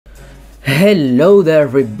Hello there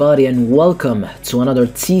everybody and welcome to another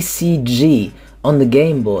TCG on the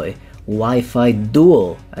Gameboy Wi-Fi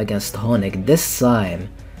Duel against Honig. This time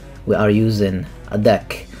we are using a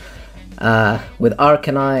deck with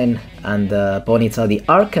Arcanine and Bonita, the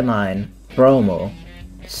Arcanine promo.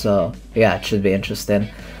 So yeah, it should be interesting.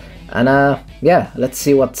 And yeah, let's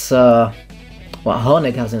see what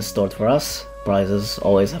Honig has in store for us. Prizes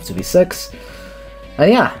always have to be 6. And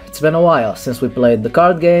yeah, it's been a while since we played the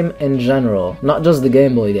card game in general. Not just the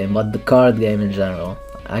Game Boy game, but the card game in general.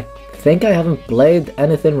 I think I haven't played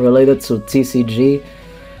anything related to TCG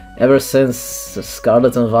ever since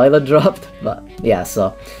Scarlet and Violet dropped. But yeah,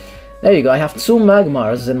 so there you go. I have 2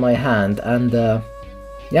 Magmars in my hand, and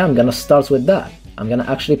yeah, I'm gonna start with that. I'm gonna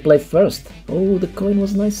actually play first. Oh, the coin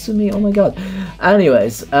was nice to me, oh my god.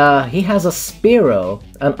 Anyways, he has a Spearow,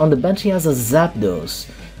 and on the bench he has a Zapdos.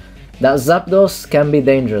 That Zapdos can be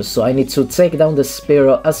dangerous, so I need to take down the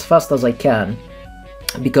Spearow as fast as I can,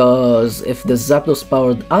 because if the Zapdos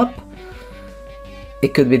powered up,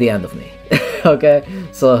 it could be the end of me. Okay,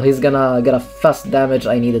 so he's gonna get a fast damage.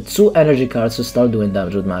 I needed 2 energy cards to start doing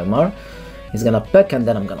damage with Magmar. He's gonna peck, and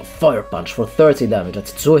then I'm gonna Fire Punch for 30 damage.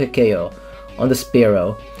 That's 2 hit KO on the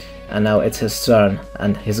Spearow, and now it's his turn,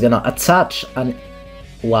 and he's gonna attach a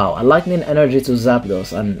Lightning Energy to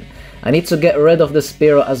Zapdos, and I need to get rid of the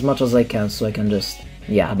Spearow as much as I can, so I can just,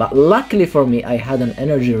 yeah, but luckily for me I had an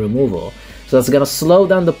energy removal, so that's gonna slow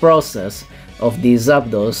down the process of the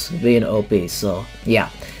Zapdos being OP. So yeah,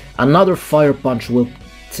 another Fire Punch will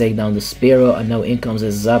take down the Spearow, and now in comes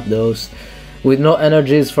his Zapdos with no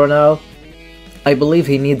energies for now. I believe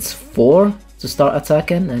he needs 4 to start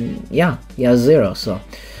attacking, and yeah, he has 0, so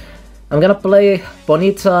I'm gonna play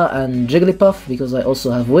Bonita and Jigglypuff because I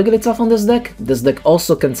also have Wigglytuff on this deck. This deck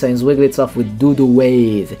also contains Wigglytuff with Do the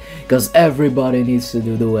Wave, because everybody needs to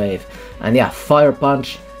do the wave. And yeah, Fire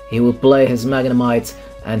Punch, he will play his Magnemite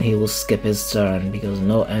and he will skip his turn because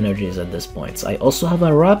no energies at this point. I also have a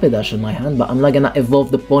Rapidash in my hand, but I'm not gonna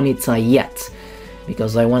evolve the Bonita yet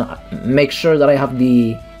because I wanna make sure that I have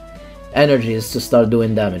the energies to start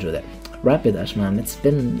doing damage with it. Rapidash, man, it's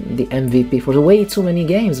been the MVP for way too many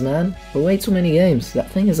games, man. For way too many games.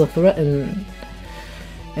 That thing is a threat in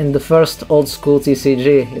the first old school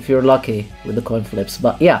TCG, if you're lucky with the coin flips.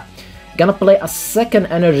 But yeah, gonna play a second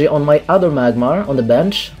energy on my other Magmar on the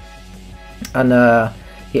bench. And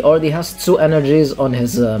he already has 2 energies on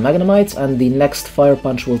his Magnemite, and the next Fire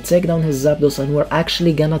Punch will take down his Zapdos, and we're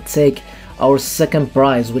actually gonna take our second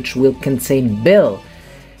prize, which will contain Bill.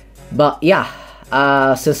 But yeah,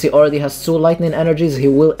 since he already has 2 lightning energies, he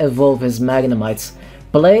will evolve his Magnemites.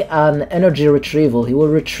 Play an energy retrieval. He will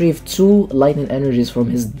retrieve 2 lightning energies from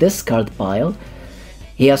his discard pile.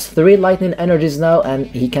 He has 3 lightning energies now, and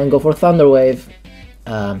he can go for Thunder Wave.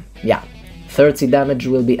 Yeah, 30 damage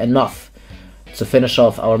will be enough to finish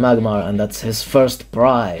off our Magmar, and that's his first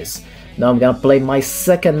prize. Now I'm gonna play my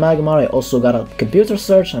second Magmar. I also got a computer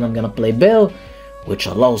search, and I'm gonna play Bill, which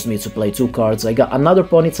allows me to play 2 cards. I got another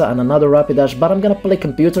Bonita and another Rapidash, but I'm gonna play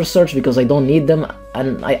Computer Search because I don't need them,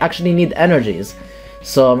 and I actually need energies.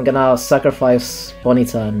 So I'm gonna sacrifice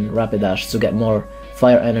Bonita and Rapidash to get more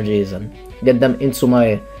fire energies and get them into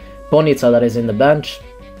my Bonita that is in the bench.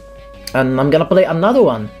 And I'm gonna play another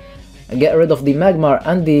one and get rid of the Magmar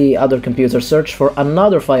and the other Computer Search for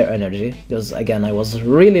another fire energy, because again, I was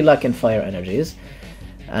really lacking fire energies.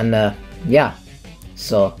 And yeah,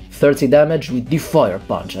 so 30 damage with the Fire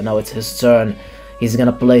Punch, and now it's his turn. He's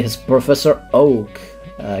gonna play his Professor Oak,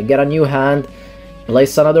 get a new hand,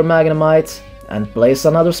 place another Magnemite, and place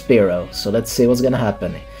another Spearow. So let's see what's gonna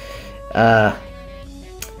happen.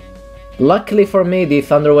 Luckily for me, the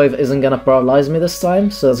Thunder Wave isn't gonna paralyze me this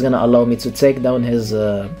time, so it's gonna allow me to take down his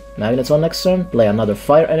Magneton next turn, play another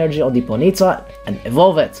Fire Energy on the Bonita, and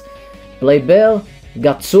evolve it. Play Bill,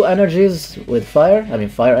 got 2 energies with fire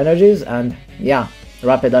energies, and yeah,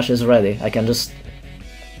 Rapidash is ready. I can just,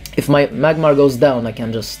 if my Magmar goes down, I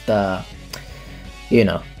can just, you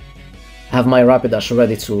know, have my Rapidash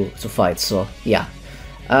ready to fight. So yeah,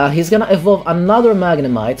 he's gonna evolve another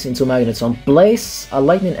Magnemite into Magneton, place a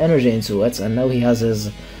Lightning Energy into it, and now he has his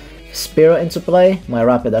Spearow into play. My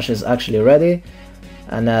Rapidash is actually ready,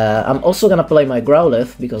 and I'm also gonna play my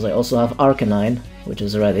Growlithe because I also have Arcanine, which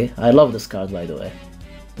is ready. I love this card, by the way.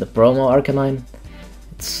 The promo Arcanine,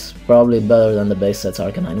 it's probably better than the base set's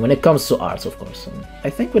Arcanine when it comes to art, of course, and I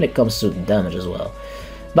think when it comes to damage as well.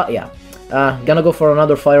 But yeah, gonna go for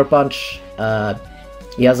another Fire Punch.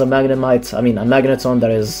 He has a Magnemite, a Magneton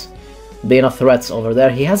that is being a threat over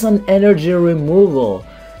there. He has an energy removal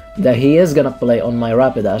that he is gonna play on my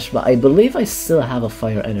Rapidash, but I believe I still have a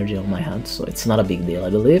fire energy on my hand, so it's not a big deal, I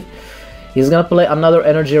believe. He's gonna play another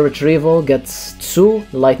energy retrieval, gets 2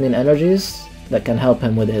 lightning energies that can help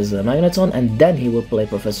him with his Magneton, and then he will play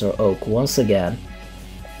Professor Oak once again.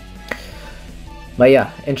 But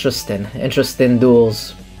yeah, interesting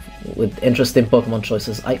duels with interesting Pokemon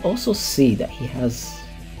choices. I also see that he has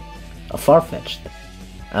a Farfetch'd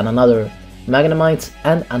and another Magnemite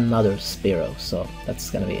and another Spearow, so that's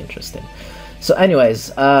gonna be interesting. So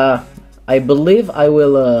anyways, I believe I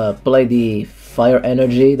will play the Fire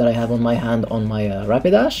Energy that I have on my hand on my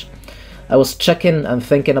Rapidash. I was checking and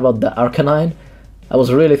thinking about the Arcanine. I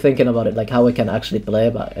was really thinking about it, like how I can actually play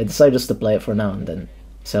it, but I decided just to play it for now and then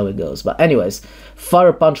see how it goes. But anyways,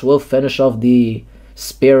 Fire Punch will finish off the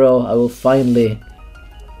Spearow. I will finally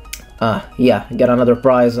yeah, get another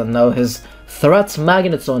prize, and now his Threat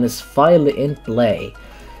Magneton is finally in play.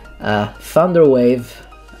 Thunder Wave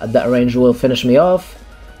at that range will finish me off.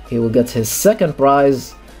 He will get his second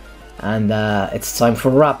prize, and it's time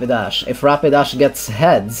for Rapidash. If Rapidash gets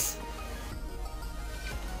heads,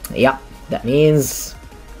 yeah, that means,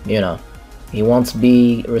 you know, he won't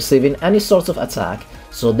be receiving any sort of attack.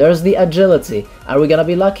 So there's the agility. Are we gonna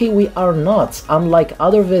be lucky? We are not, unlike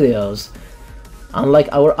other videos, unlike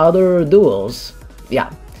our other duels. Yeah,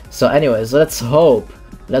 so anyways, let's hope,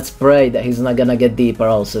 let's pray that he's not gonna get the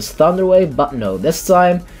Paralysis Thunder Wave, but no, this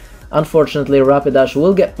time, unfortunately, Rapidash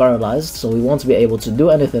will get paralyzed, so we won't be able to do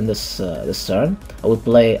anything this turn. I will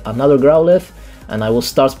play another Growlithe, and I will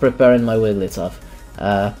start preparing my Wigglytuff.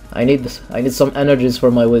 I need some energies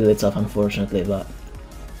for my Wigglytuff, unfortunately, but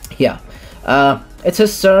yeah. It's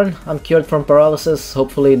his turn. I'm cured from paralysis.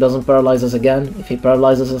 Hopefully he doesn't paralyze us again. If he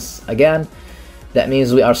paralyzes us again, that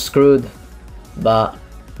means we are screwed, but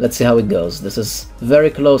let's see how it goes. This is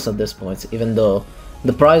very close at this point, even though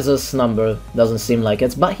the prizes number doesn't seem like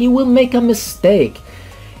it, but he will make a mistake.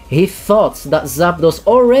 He thought that Zapdos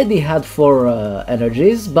already had 4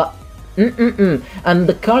 energies, but and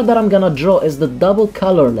the card that I'm gonna draw is the double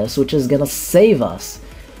colorless, which is gonna save us.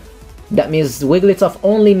 That means Wigglytuff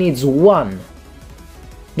only needs 1,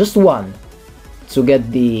 just 1, to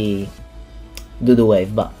get the do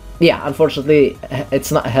wave. But yeah, unfortunately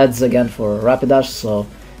it's not heads again for Rapidash, so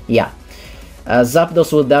yeah.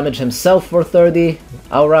 Zapdos will damage himself for 30,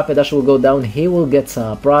 our Rapidash will go down, he will get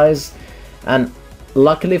a prize, and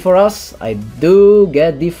luckily for us, I do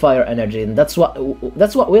get the Fire Energy, and that's what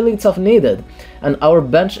Wigglytuff needed. And our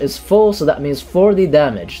bench is full, so that means 40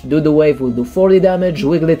 damage. Do Wave will do 40 damage,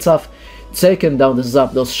 Wigglytuff taking down the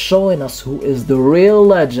Zapdos, showing us who is the real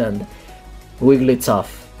legend. Wigglytuff,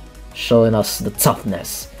 showing us the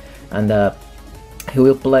toughness. And he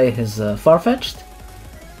will play his Farfetch'd.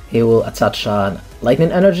 He will attach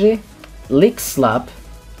Lightning Energy, Leak Slap.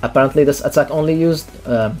 Apparently this attack only used,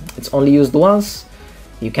 it's only used once.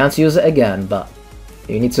 You can't use it again, but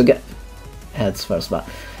you need to get heads first. But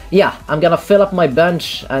yeah, I'm gonna fill up my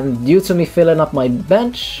bench, and due to me filling up my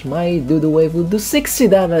bench, my Do Wave will do 60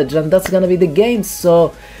 damage, and that's gonna be the game.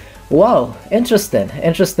 So wow,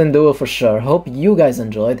 interesting duo for sure. Hope you guys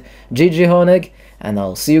enjoyed. GG Honig, and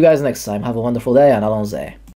I'll see you guys next time. Have a wonderful day, and allons-y.